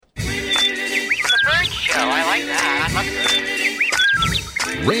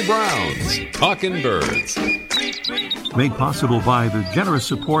Ray Brown's Talkin' Birds. Made possible by the generous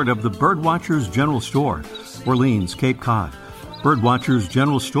support of the Birdwatchers General Store, Orleans, Cape Cod.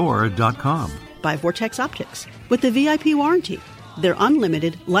 Birdwatchersgeneralstore.com. By Vortex Optics, with the VIP warranty, their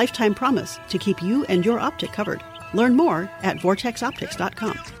unlimited lifetime promise to keep you and your optic covered. Learn more at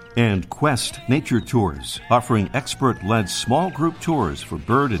vortexoptics.com. And Quest Nature Tours, offering expert-led small group tours for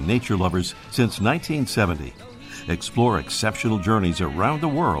bird and nature lovers since 1970. Explore exceptional journeys around the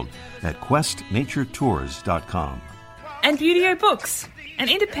world at questnaturetours.com. And Beautyo Books, an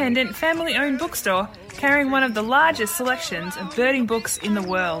independent, family-owned bookstore carrying one of the largest selections of birding books in the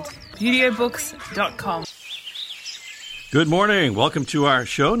world. BeautyOBooks.com. Good morning. Welcome to our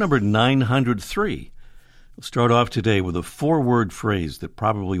show, number 903. We'll start off today with a four-word phrase that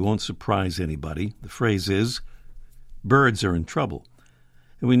probably won't surprise anybody. The phrase is, birds are in trouble.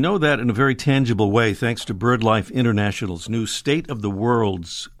 And we know that in a very tangible way thanks to BirdLife International's new State of the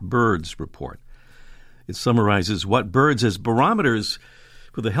World's Birds report. It summarizes what birds as barometers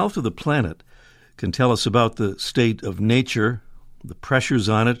for the health of the planet can tell us about the state of nature, the pressures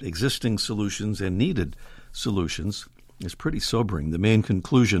on it, existing solutions, and needed solutions. It's pretty sobering. The main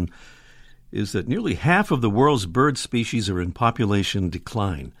conclusion is that nearly half of the world's bird species are in population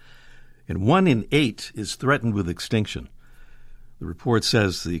decline, and 1 in 8 is threatened with extinction. The report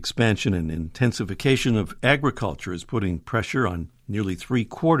says the expansion and intensification of agriculture is putting pressure on nearly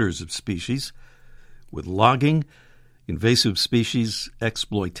 3/4 of species, with logging, invasive species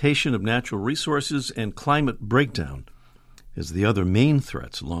exploitation of natural resources, and climate breakdown as the other main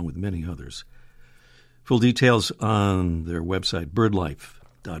threats, along with many others. Full details on their website,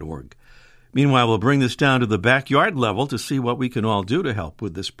 birdlife.org. Meanwhile, we'll bring this down to the backyard level to see what we can all do to help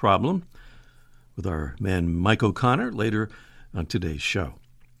with this problem with our man Mike O'Connor later on today's show.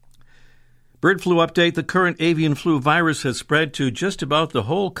 Bird flu update. The current avian flu virus has spread to just about the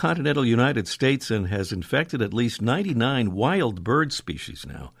whole continental United States and has infected at least 99 wild bird species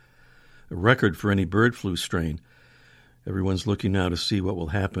now, a record for any bird flu strain. Everyone's looking now to see what will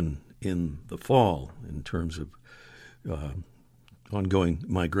happen in the fall in terms of ongoing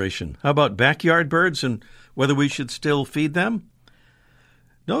migration. How about backyard birds and whether we should still feed them?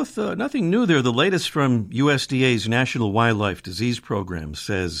 Nothing new there. The latest from USDA's National Wildlife Disease Program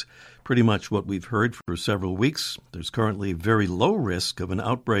says pretty much what we've heard for several weeks. There's currently very low risk of an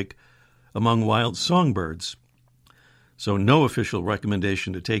outbreak among wild songbirds. So no official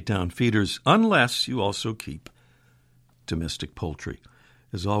recommendation to take down feeders unless you also keep domestic poultry.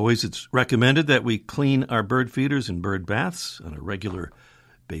 As always, it's recommended that we clean our bird feeders and bird baths on a regular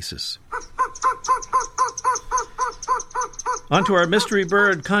basis. On to our mystery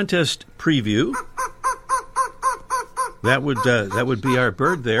bird contest preview. That would be our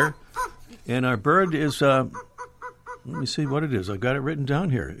bird there. And our bird is, let me see what it is. I've got it written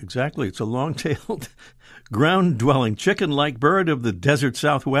down here. Exactly. It's a long-tailed, ground-dwelling, chicken-like bird of the desert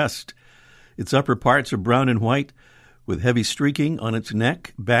Southwest. Its upper parts are brown and white, with heavy streaking on its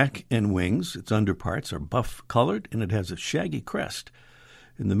neck, back, and wings. Its underparts are buff-colored, and it has a shaggy crest.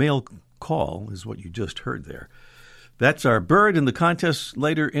 And the male call is what you just heard there. That's our bird in the contest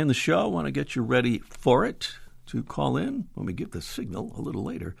later in the show. I want to get you ready for it to call in when we give the signal a little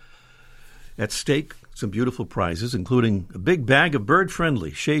later. At stake, some beautiful prizes, including a big bag of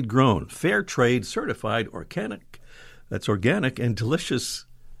bird-friendly, shade-grown, fair trade, certified organic and delicious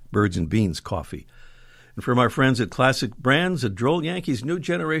Birds and Beans coffee. And from our friends at Classic Brands, a Droll Yankees New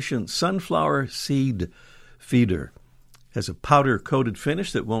Generation Sunflower Seed Feeder. Has a powder-coated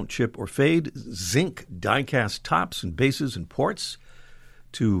finish that won't chip or fade, zinc die-cast tops and bases and ports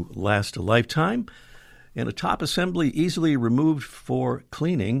to last a lifetime, and a top assembly easily removed for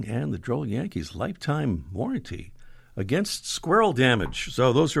cleaning, and the Droll Yankees lifetime warranty against squirrel damage.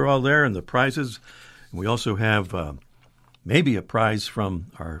 So those are all there in the prizes. And we also have maybe a prize from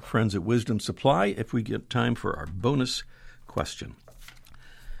our friends at Wisdom Supply if we get time for our bonus question.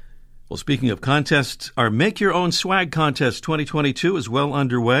 Well, speaking of contests, our Make Your Own Swag Contest 2022 is well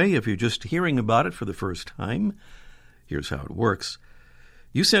underway. If you're just hearing about it for the first time, here's how it works.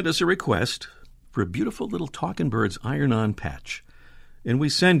 You sent us a request for a beautiful little Talkin' Birds iron-on patch, and we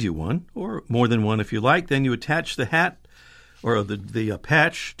send you one, or more than one if you like. Then you attach the hat or the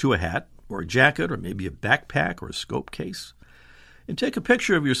patch to a hat or a jacket or maybe a backpack or a scope case, and take a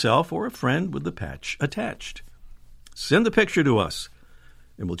picture of yourself or a friend with the patch attached. Send the picture to us,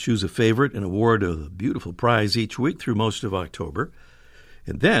 and we'll choose a favorite and award a beautiful prize each week through most of October.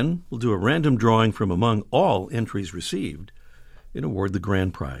 And then we'll do a random drawing from among all entries received and award the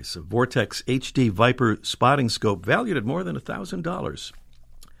grand prize, a Vortex HD Viper spotting scope valued at more than $1,000.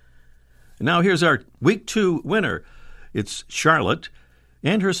 And now here's our Week 2 winner. It's Charlotte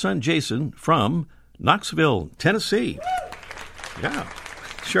and her son Jason from Knoxville, Tennessee. Yeah.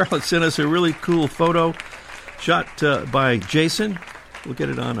 Charlotte sent us a really cool photo shot by Jason. We'll get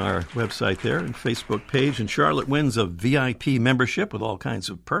it on our website there and Facebook page. And Charlotte wins a VIP membership with all kinds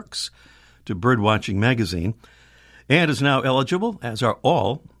of perks to Birdwatching Magazine and is now eligible, as are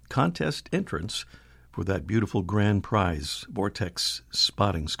all contest entrants, for that beautiful grand prize, Vortex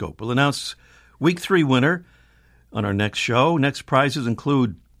Spotting Scope. We'll announce Week 3 winner on our next show. Next prizes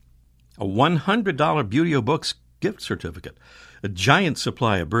include a $100 Buteo Books gift certificate, a giant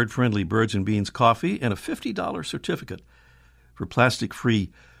supply of bird-friendly Birds and Beans coffee, and a $50 certificate for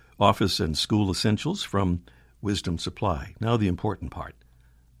plastic-free office and school essentials from Wisdom Supply. Now the important part.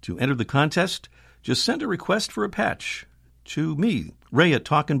 To enter the contest, just send a request for a patch to me, Ray at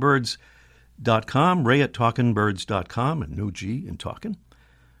TalkinBirds.com, Ray at TalkinBirds.com, and no G in Talkin'.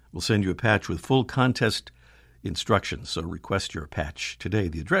 We'll send you a patch with full contest instructions, so request your patch today.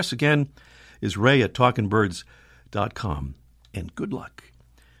 The address again is Ray at TalkinBirds.com, and good luck.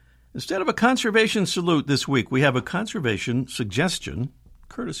 Instead of a conservation salute this week, we have a conservation suggestion,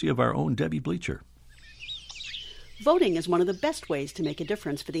 courtesy of our own Debbie Bleacher. Voting is one of the best ways to make a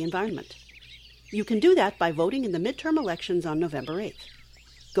difference for the environment. You can do that by voting in the midterm elections on November 8th.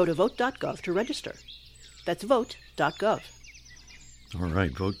 Go to vote.gov to register. That's vote.gov. All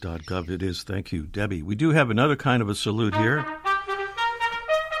right, vote.gov it is. Thank you, Debbie. We do have another kind of a salute here.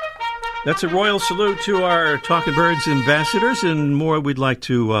 That's a royal salute to our Talkin' Birds ambassadors, and more we'd like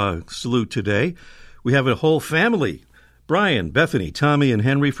to salute today. We have a whole family, Brian, Bethany, Tommy, and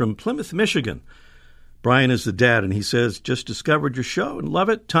Henry from Plymouth, Michigan. Brian is the dad, and he says, just discovered your show and love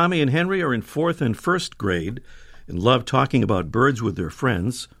it. Tommy and Henry are in 4th and 1st grade and love talking about birds with their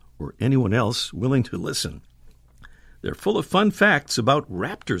friends or anyone else willing to listen. They're full of fun facts about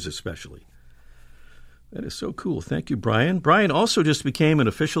raptors especially. That is so cool. Thank you, Brian. Brian also just became an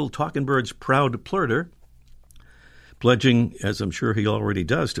official Talkin' Birds proud plurter, pledging, as I'm sure he already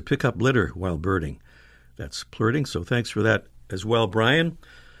does, to pick up litter while birding. That's plurting, so thanks for that as well, Brian.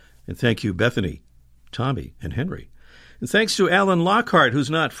 And thank you, Bethany, Tommy, and Henry. And thanks to Alan Lockhart, who's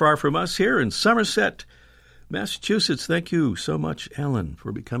not far from us here in Somerset, Massachusetts. Thank you so much, Alan,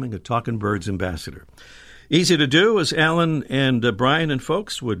 for becoming a Talkin' Birds ambassador. Easy to do, as Alan and Brian and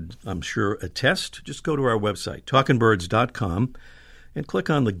folks would, I'm sure, attest. Just go to our website, talkinbirds.com, and click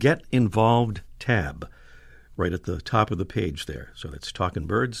on the Get Involved tab right at the top of the page there. So that's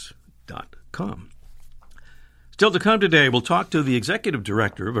talkinbirds.com. Still to come today, we'll talk to the executive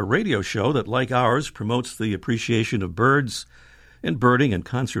director of a radio show that, like ours, promotes the appreciation of birds and birding and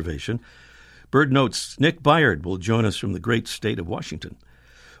conservation. Bird Notes' Nick Byard will join us from the great state of Washington.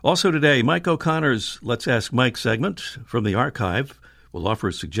 Also today, Mike O'Connor's Let's Ask Mike segment from the archive will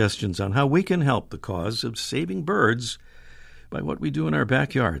offer suggestions on how we can help the cause of saving birds by what we do in our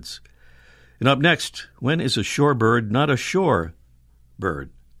backyards. And up next, when is a shore bird not a shore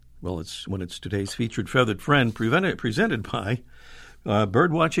bird? Well, it's when it's today's featured feathered friend presented by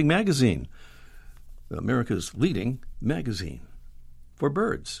Birdwatching Magazine, America's leading magazine for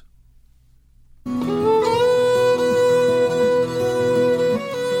birds.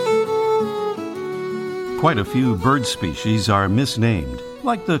 Quite a few bird species are misnamed,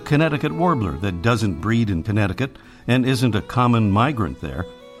 like the Connecticut warbler that doesn't breed in Connecticut and isn't a common migrant there,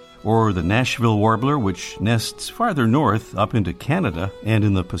 or the Nashville warbler, which nests farther north up into Canada and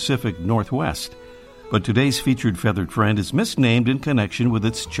in the Pacific Northwest. But today's featured feathered friend is misnamed in connection with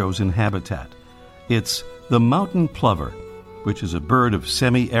its chosen habitat. It's the mountain plover, which is a bird of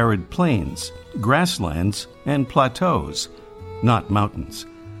semi-arid plains, grasslands, and plateaus, not mountains.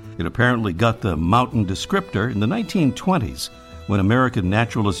 It apparently got the mountain descriptor in the 1920s when American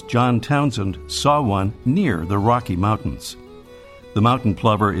naturalist John Townsend saw one near the Rocky Mountains. The mountain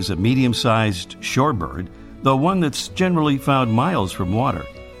plover is a medium-sized shorebird, though one that's generally found miles from water.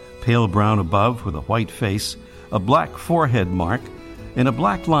 Pale brown above with a white face, a black forehead mark, and a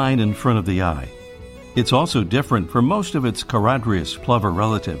black line in front of the eye. It's also different from most of its Charadrius plover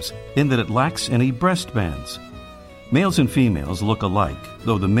relatives in that it lacks any breast bands. Males and females look alike,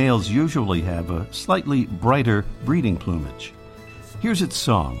 though the males usually have a slightly brighter breeding plumage. Here's its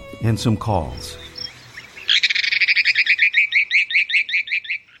song and some calls.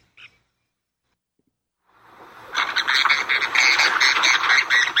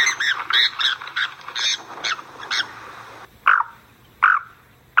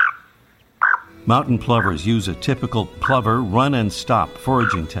 Mountain plovers use a typical plover run-and-stop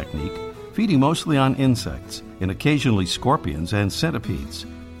foraging technique, feeding mostly on insects and occasionally scorpions and centipedes.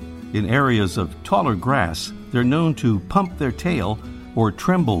 In areas of taller grass, they're known to pump their tail or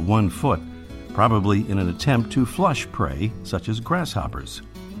tremble one foot, probably in an attempt to flush prey such as grasshoppers.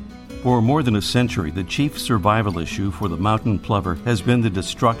 For more than a century, the chief survival issue for the mountain plover has been the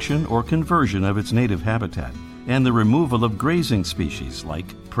destruction or conversion of its native habitat and the removal of grazing species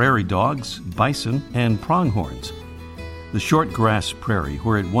like prairie dogs, bison, and pronghorns. The short grass prairie,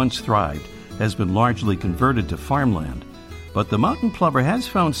 where it once thrived, has been largely converted to farmland, but the mountain plover has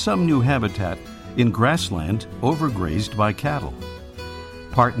found some new habitat in grassland overgrazed by cattle.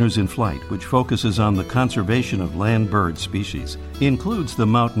 Partners in Flight, which focuses on the conservation of land bird species, includes the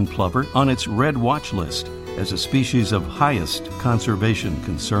mountain plover on its red watch list as a species of highest conservation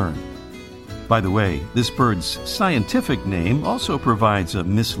concern. By the way, this bird's scientific name also provides a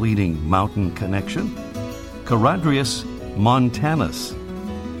misleading mountain connection: Charadrius montanus.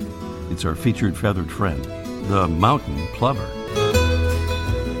 It's our featured feathered friend, the mountain plover.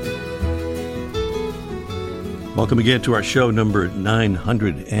 Welcome again to our show number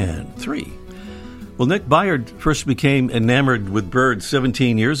 903. Well, Nick Byard first became enamored with birds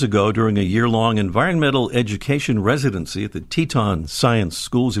 17 years ago during a year-long environmental education residency at the Teton Science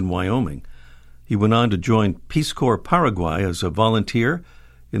Schools in Wyoming. He went on to join Peace Corps Paraguay as a volunteer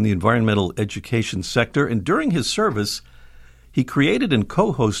in the environmental education sector, and during his service, he created and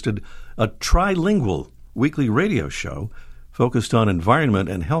co-hosted a trilingual weekly radio show focused on environment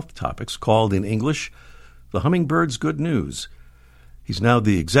and health topics called, in English, The Hummingbird's Good News. He's now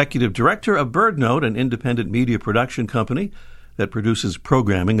the executive director of BirdNote, an independent media production company that produces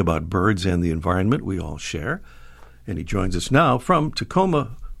programming about birds and the environment we all share. And he joins us now from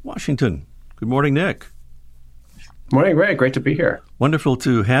Tacoma, Washington. Good morning, Nick. Morning, Ray. Great to be here. Wonderful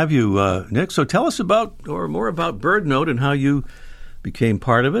to have you, Nick. So tell us more about BirdNote and how you became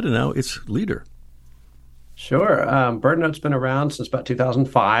part of it and now its leader. Sure. BirdNote's been around since about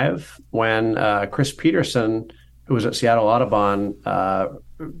 2005 when Chris Peterson, who was at Seattle Audubon,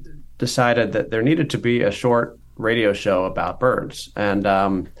 decided that there needed to be a short radio show about birds. And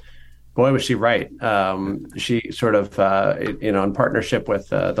boy, was she right. She sort of, in partnership with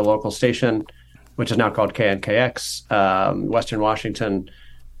the local station, which is now called KNKX, Western Washington,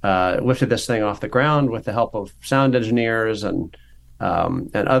 lifted this thing off the ground with the help of sound engineers and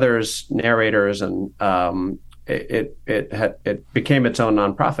others, narrators, and it became its own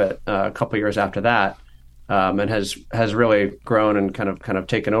nonprofit a couple years after that, and has really grown and kind of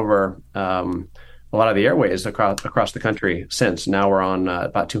taken over a lot of the airways across the country since. Now we're on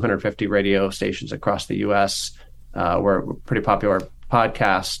about 250 radio stations across the U.S. We're a pretty popular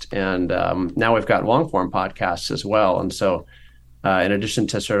podcast, and now we've got long-form podcasts as well. And so in addition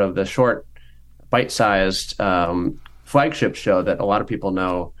to sort of the short, bite-sized flagship show that a lot of people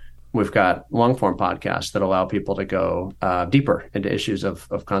know, we've got long-form podcasts that allow people to go deeper into issues of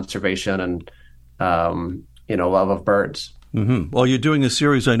conservation and, love of birds. Mm-hmm. Well, you're doing a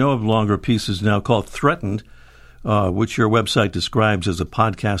series, I know, of longer pieces now called Threatened, which your website describes as a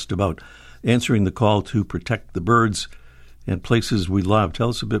podcast about answering the call to protect the birds and places we love. Tell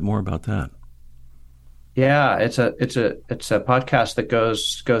us a bit more about that. Yeah, it's a podcast that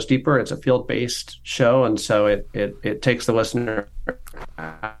goes deeper. It's a field-based show, and so it takes the listener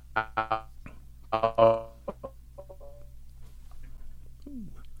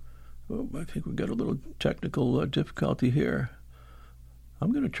I think we've got a little technical difficulty here.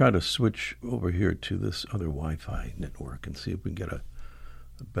 I'm going to try to switch over here to this other Wi-Fi network and see if we can get a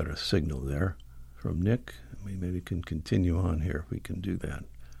better signal there from Nick. Maybe we can continue on here if we can do that.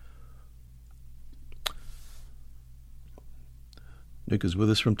 Nick is with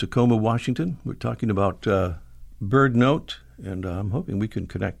us from Tacoma, Washington. We're talking about BirdNote, and I'm hoping we can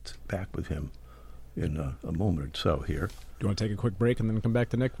connect back with him in a moment or so here. Do you want to take a quick break and then come back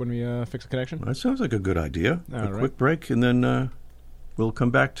to Nick when we fix the connection? That sounds like a good idea. All right. Quick break, and then we'll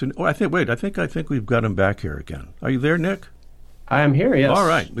come back to... I think we've got him back here again. Are you there, Nick? I am here, yes. All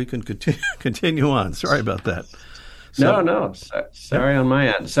right, we can continue on. Sorry about that. No. Sorry on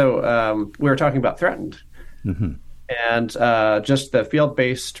my end. So we were talking about Threatened. Mm-hmm. And just the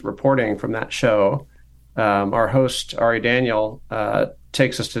field-based reporting from that show. Our host, Ari Daniel,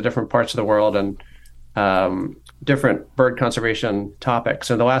 takes us to different parts of the world and different bird conservation topics.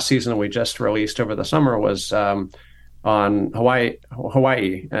 And the last season we just released over the summer was on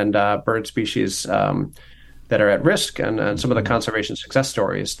Hawaii and bird species that are at risk and some of the conservation success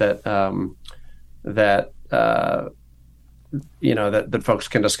stories that folks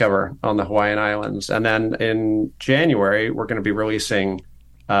can discover on the Hawaiian Islands. And then in January, we're going to be releasing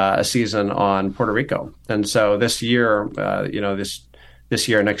a season on Puerto Rico. And so this year, this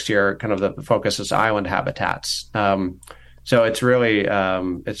year, next year, kind of the focus is island habitats. So it's really,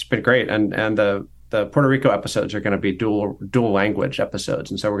 it's been great. And the Puerto Rico episodes are going to be dual language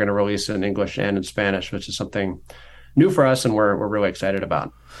episodes, and so we're going to release in English and in Spanish, which is something new for us, and we're really excited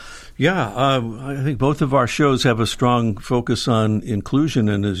about. Yeah, I think both of our shows have a strong focus on inclusion,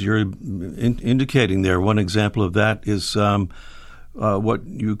 and as you're indicating there, one example of that is what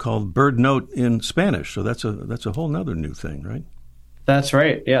you call Bird Note in Spanish. So that's a whole nother new thing, right? That's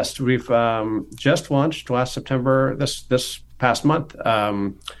right. Yes, we've just launched last September, this past month,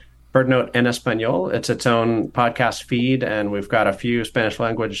 Bird Note en Español. It's its own podcast feed, and we've got a few Spanish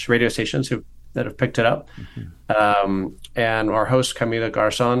language radio stations that have picked it up. Mm-hmm. And our host, Camila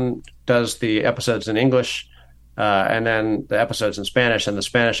Garzón, does the episodes in English, and then the episodes in Spanish, and the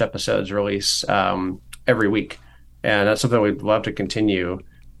Spanish episodes release every week. And that's something we'd love to continue.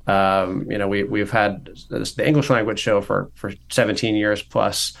 We've had the English language show for 17 years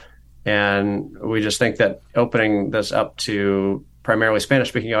plus, and we just think that opening this up to primarily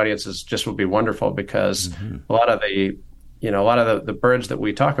Spanish-speaking audiences just would be wonderful, because mm-hmm. a lot of the birds that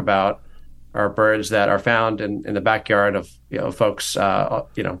we talk about are birds that are found in the backyard of folks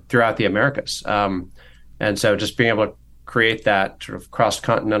throughout the Americas, and so just being able to create that sort of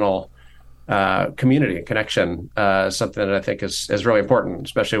cross-continental community and connection is something that I think is really important,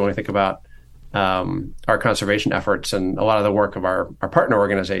 especially when we think about our conservation efforts and a lot of the work of our partner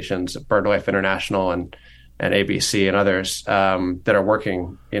organizations, BirdLife International and ABC and others that are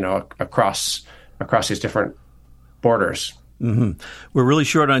working, across these different borders. Mm-hmm. We're really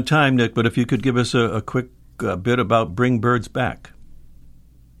short on time, Nick, but if you could give us a quick bit about Bring Birds Back.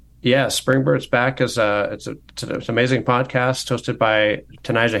 Yes, Bring Birds Back is it's an amazing podcast hosted by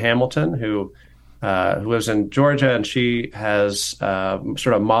Tanija Hamilton, who lives in Georgia, and she has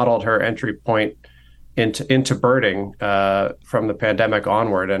sort of modeled her entry point into birding from the pandemic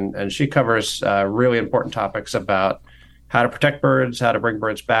onward, and she covers really important topics about how to protect birds, how to bring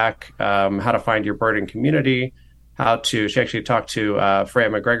birds back, how to find your birding community, she actually talked to Freya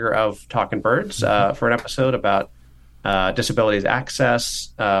McGregor of Talking Birds for an episode about disabilities access,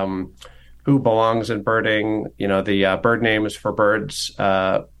 who belongs in birding, the Bird Names for Birds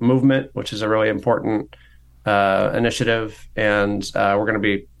movement, which is a really important initiative. And we're going to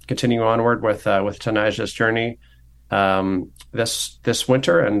be continuing onward with Tanija's journey this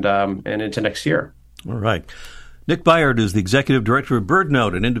winter and into next year. All right. Nick Byard is the executive director of Bird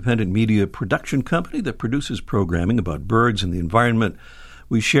Note, an independent media production company that produces programming about birds and the environment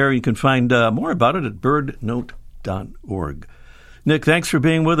we share. You can find more about it at birdnote.org. Nick, thanks for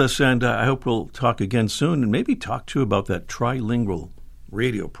being with us, and I hope we'll talk again soon and maybe talk to you about that trilingual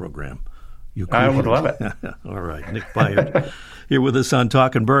radio program. I would love it. All right, Nick Byard here with us on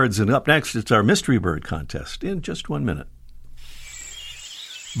Talking Birds, and up next it's our Mystery Bird Contest in just 1 minute.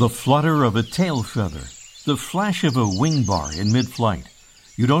 The flutter of a tail feather, the flash of a wing bar in mid-flight.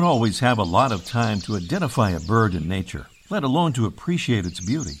 You don't always have a lot of time to identify a bird in nature, let alone to appreciate its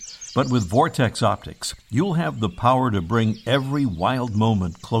beauty. But with Vortex Optics, you'll have the power to bring every wild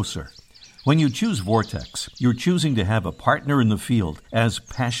moment closer. When you choose Vortex, you're choosing to have a partner in the field as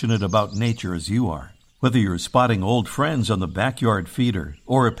passionate about nature as you are. Whether you're spotting old friends on the backyard feeder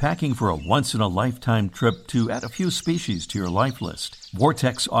or packing for a once-in-a-lifetime trip to add a few species to your life list,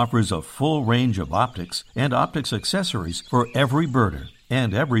 Vortex offers a full range of optics and optics accessories for every birder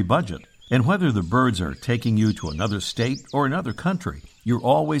and every budget. And whether the birds are taking you to another state or another country, you're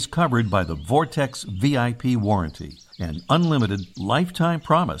always covered by the Vortex VIP warranty, an unlimited lifetime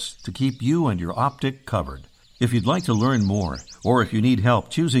promise to keep you and your optic covered. If you'd like to learn more, or if you need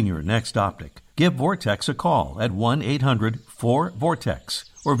help choosing your next optic, give Vortex a call at 1-800-4VORTEX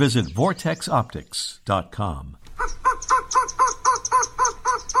or visit vortexoptics.com.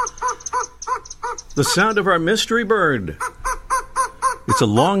 The sound of our mystery bird. It's a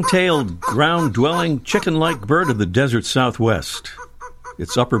long-tailed, ground-dwelling, chicken-like bird of the desert Southwest.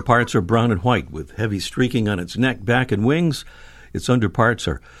 Its upper parts are brown and white, with heavy streaking on its neck, back, and wings. Its underparts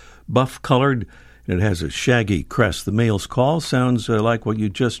are buff-colored, and it has a shaggy crest. The male's call sounds like what you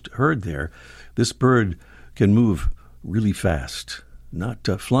just heard there. This bird can move really fast, not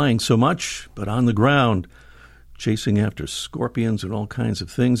flying so much, but on the ground, chasing after scorpions and all kinds of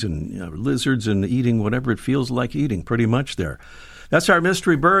things, and lizards, and eating whatever it feels like eating, pretty much there. That's our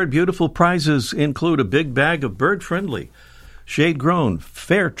mystery bird. Beautiful prizes include a big bag of bird-friendly, shade-grown,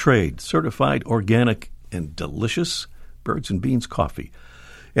 fair trade, certified organic, and delicious Birds and Beans coffee,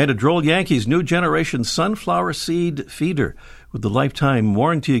 and a Droll Yankees new generation sunflower seed feeder with the lifetime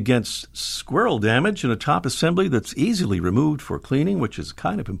warranty against squirrel damage and a top assembly that's easily removed for cleaning, which is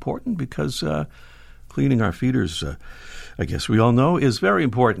kind of important because cleaning our feeders, I guess we all know, is very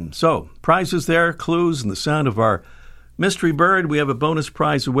important. So, prizes there, clues, and the sound of our mystery bird. We have a bonus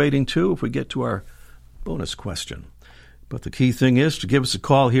prize awaiting, too, if we get to our bonus question. But the key thing is to give us a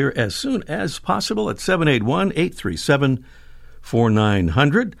call here as soon as possible at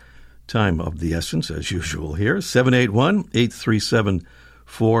 781-837-4900. Time of the essence, as usual here.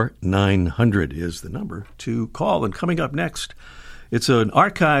 781-837-4900 is the number to call. And coming up next, it's an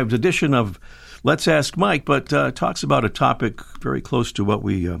archived edition of Let's Ask Mike, but talks about a topic very close to what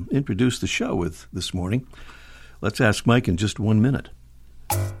we introduced the show with this morning. Let's Ask Mike in just 1 minute.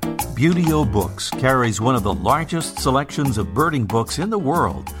 Buteo Books carries one of the largest selections of birding books in the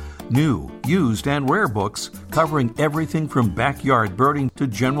world. New, used, and rare books covering everything from backyard birding to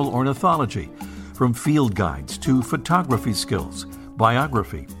general ornithology, from field guides to photography skills,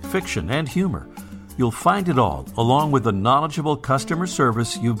 biography, fiction, and humor. You'll find it all, along with the knowledgeable customer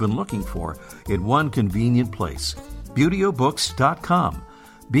service you've been looking for, in one convenient place. ButeoBooks.com.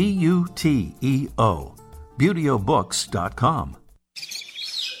 B-U-T-E-O. ButeoBooks.com.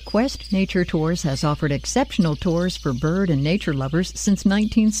 Quest Nature Tours has offered exceptional tours for bird and nature lovers since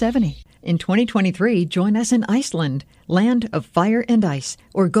 1970. In 2023, join us in Iceland, land of fire and ice,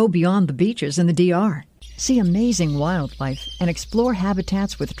 or go beyond the beaches in the DR. See amazing wildlife and explore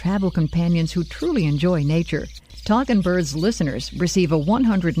habitats with travel companions who truly enjoy nature. Talkin' Birds listeners receive a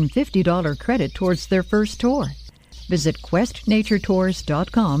 $150 credit towards their first tour. Visit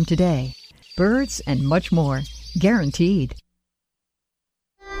questnaturetours.com today. Birds and much more. Guaranteed.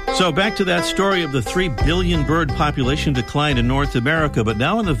 So back to that story of the 3 billion bird population decline in North America, but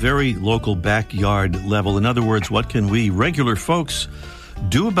now on the very local backyard level. In other words, what can we regular folks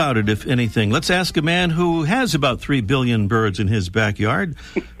do about it, if anything? Let's ask a man who has about 3 billion birds in his backyard.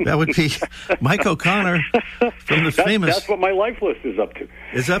 That would be Mike O'Connor from the famous... That's what my life list is up to.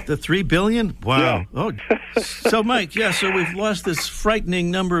 Is up to 3 billion? Wow. Yeah. Oh, so Mike, so we've lost this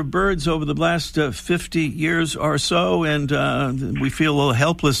frightening number of birds over the last 50 years or so, and we feel a little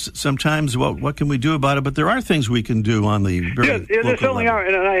helpless sometimes. What can we do about it? But there are things we can do on the very there certainly level. are.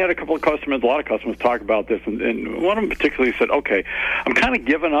 And I had a lot of customers talk about this, and one of them particularly said, okay, I'm kind of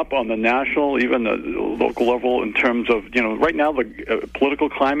giving up on the national, even the local level in terms of, right now the political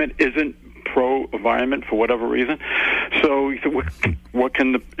climate isn't pro-environment for whatever reason. So what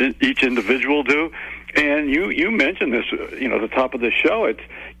can each individual do? And you mentioned this, at the top of the show.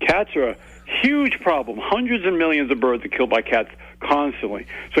 Cats are a huge problem. Hundreds of millions of birds are killed by cats constantly.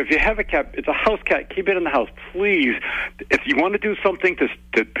 So if you have a cat, it's a house cat, keep it in the house, please. If you want to do something to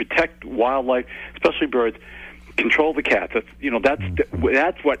protect wildlife, especially birds, control the cats.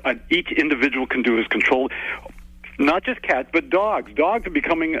 That's what each individual can do, is control. Not just cats, but dogs. Dogs are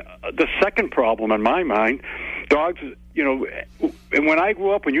becoming the second problem in my mind. Dogs, and when you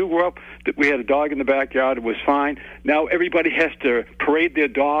grew up, we had a dog in the backyard. It was fine. Now everybody has to parade their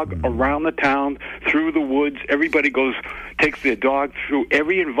dog around the town, through the woods. Everybody takes their dog through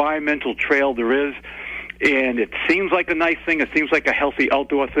every environmental trail there is. And it seems like a nice thing. It seems like a healthy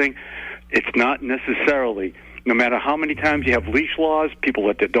outdoor thing. It's not necessarily. No matter how many times you have leash laws, people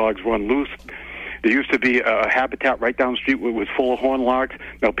let their dogs run loose. There used to be a habitat right down the street where it was full of hornlarks.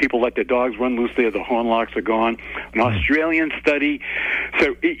 Now people let their dogs run loose there. The hornlarks are gone. An Australian study,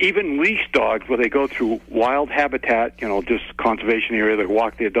 so even leash dogs, where they go through wild habitat, just conservation area, they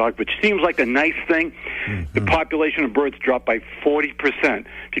walk their dog, which seems like a nice thing. The population of birds dropped by 40%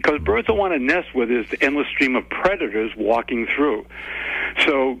 because birds don't want to nest where there's the endless stream of predators walking through.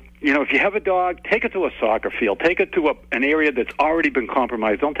 So, if you have a dog, take it to a soccer field. Take it to an area that's already been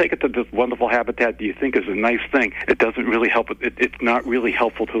compromised. Don't take it to this wonderful habitat that you think is a nice thing. It doesn't really help. It's not really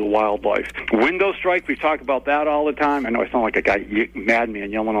helpful to the wildlife. Window strikes, we talk about that all the time. I know I sound like a guy,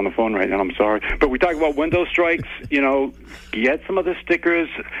 madman, yelling on the phone right now. I'm sorry. But we talk about window strikes. Get some of the stickers.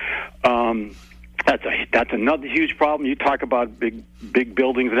 That's another huge problem. You talk about big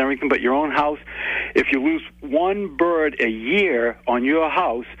buildings and everything, but your own house, if you lose one bird a year on your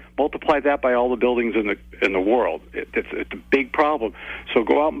house, multiply that by all the buildings in the world. It's a big problem. So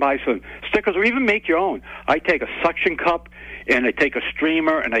go out and buy some stickers, or even make your own. I take a suction cup and I take a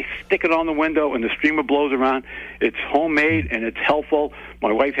streamer and I stick it on the window, and the streamer blows around. It's homemade and it's helpful.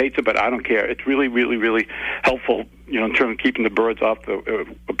 My wife hates it, but I don't care. It's really, really, really helpful, in terms of keeping the birds off,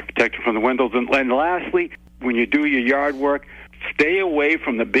 protecting from the windows. And lastly, when you do your yard work, stay away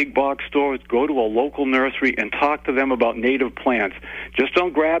from the big box stores. Go to a local nursery and talk to them about native plants. Just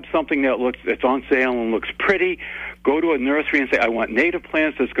don't grab something that's on sale and looks pretty. Go to a nursery and say, I want native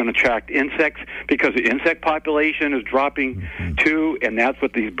plants that's going to attract insects, because the insect population is dropping too, and that's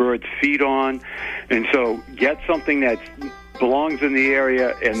what these birds feed on. And so get something that's belongs in the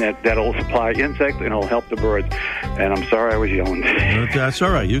area, and that'll supply insects and it'll help the birds. And I'm sorry I was yelling. That's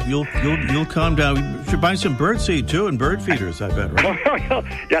all right. You'll calm down. You should buy some bird seed too and bird feeders, I bet, right?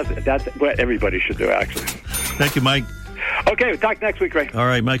 Yes, that's what everybody should do, actually. Thank you, Mike. Okay, we'll talk next week, Ray. All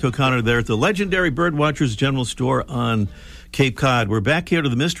right, Mike O'Connor there at the legendary Birdwatchers General Store on Cape Cod. We're back here to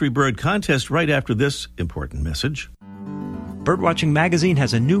the Mystery Bird Contest right after this important message. Birdwatching Magazine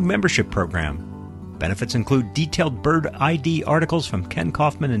has a new membership program. Benefits include detailed bird ID articles from Ken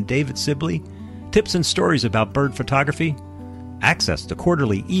Kaufman and David Sibley, tips and stories about bird photography, access to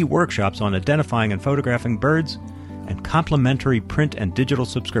quarterly e-workshops on identifying and photographing birds, and complimentary print and digital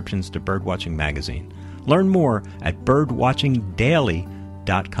subscriptions to Birdwatching Magazine. Learn more at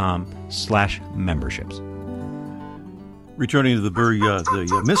birdwatchingdaily.com/memberships. Returning to the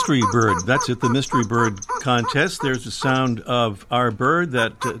Mystery Bird. That's it, the Mystery Bird Contest. There's the sound of our bird,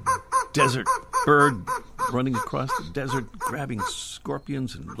 that desert bird running across the desert, grabbing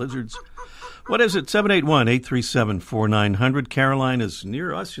scorpions and lizards. What is it? 781-837-4900. Caroline is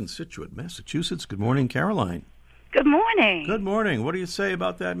near us in Scituate, Massachusetts. Good morning, Caroline. Good morning. Good morning. What do you say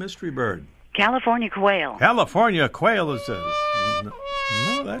about that mystery bird? California quail. California quail is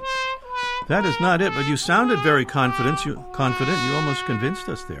that is not it, but you sounded very confident. You almost convinced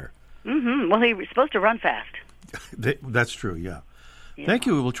us there. Mm-hmm. Well, he was supposed to run fast. That's true, yeah. Thank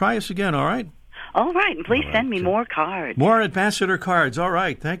you. We'll try us again, all right? All right, and please send me more cards. More ambassador cards. All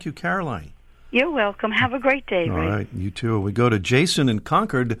right. Thank you, Caroline. You're welcome. Have a great day, Ray. All right, you too. We go to Jason in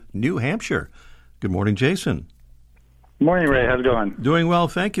Concord, New Hampshire. Good morning, Jason. Morning, Ray. How's it going? Doing well,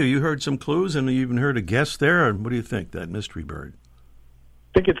 thank you. You heard some clues and you even heard a guess there. What do you think, that mystery bird?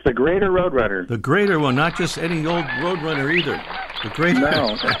 I think it's the greater roadrunner. The greater one, not just any old roadrunner either. The greater,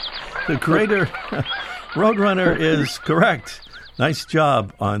 no. The greater roadrunner is correct. Nice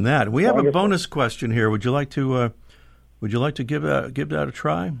job on that. We have a bonus question here. Would you like to give that a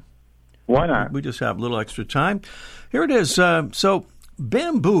try? Why not? We just have a little extra time. Here it is. So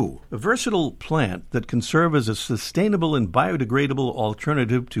bamboo, a versatile plant that can serve as a sustainable and biodegradable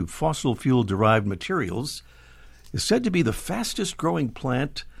alternative to fossil fuel-derived materials, is said to be the fastest-growing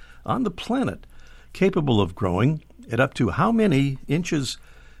plant on the planet, capable of growing at up to how many inches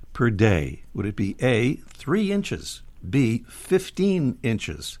per day? Would it be A, 3 inches, B, 15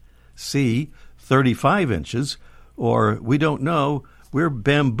 inches, C, 35 inches, or we don't know, we're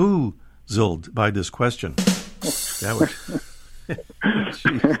bamboozled by this question? That was...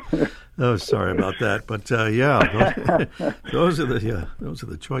 Oh, sorry about that, but those are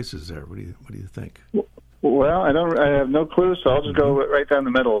the choices there. What do you think? Well, I have no clue, so I'll just go right down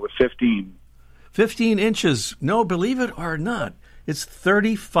the middle with 15. 15 inches. No, believe it or not, it's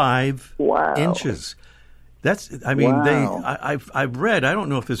 35 inches. I've read, I don't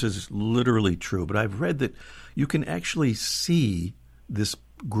know if this is literally true, but I've read that you can actually see this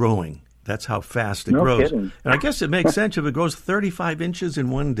growing. That's how fast it grows. Kidding. And I guess it makes sense if it grows 35 inches in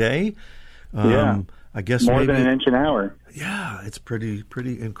one day. I guess more maybe than an inch an hour. Yeah, it's pretty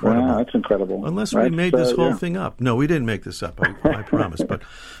incredible. Wow, that's incredible. Unless we made this whole thing up. No, we didn't make this up, I promise. But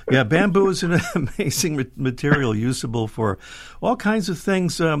yeah, bamboo is an amazing material, usable for all kinds of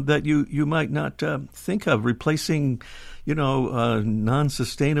things that you might not think of, replacing,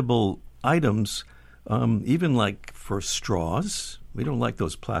 non-sustainable items, even like for straws. We don't like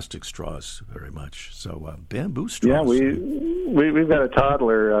those plastic straws very much. So bamboo straws. Yeah, we've got a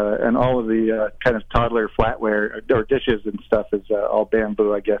toddler, and all of the kind of toddler flatware or dishes and stuff is all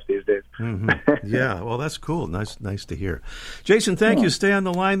bamboo, I guess, these days. Mm-hmm. Yeah, well, that's cool. Nice to hear. Jason, thank you. Stay on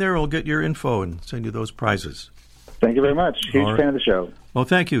the line there. We'll get your info and send you those prizes. Thank you very much. Huge fan of the show. Well,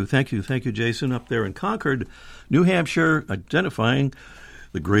 thank you, Jason, up there in Concord, New Hampshire, identifying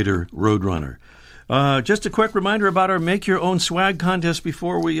the greater roadrunner. Just a quick reminder about our Make Your Own Swag contest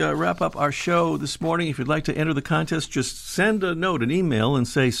before we wrap up our show this morning. If you'd like to enter the contest, just send a note, an email, and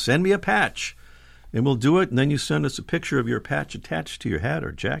say, send me a patch. And we'll do it, and then you send us a picture of your patch attached to your hat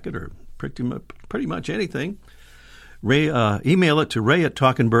or jacket or pretty much anything. Email it to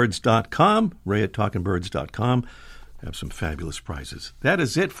ray@talkingbirds.com, ray@talkingbirds.com. Have some fabulous prizes. That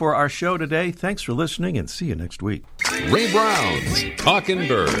is it for our show today. Thanks for listening, and see you next week. Ray Brown's Talkin'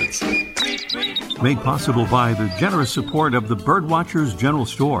 Birds. Made possible by the generous support of the Birdwatchers General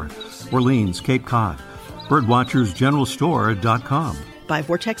Store, Orleans, Cape Cod. Birdwatchersgeneralstore.com. By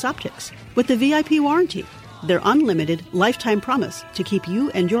Vortex Optics, with the VIP warranty, their unlimited lifetime promise to keep you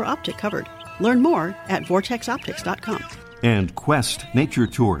and your optic covered. Learn more at vortexoptics.com. And Quest Nature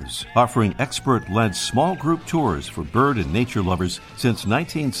Tours, offering expert-led small group tours for bird and nature lovers since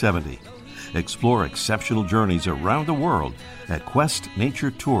 1970. Explore exceptional journeys around the world at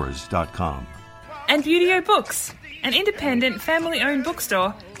questnaturetours.com. And Buteo Books, an independent, family-owned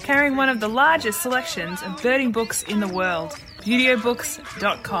bookstore carrying one of the largest selections of birding books in the world.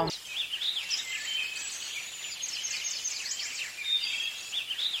 Beautyobooks.com.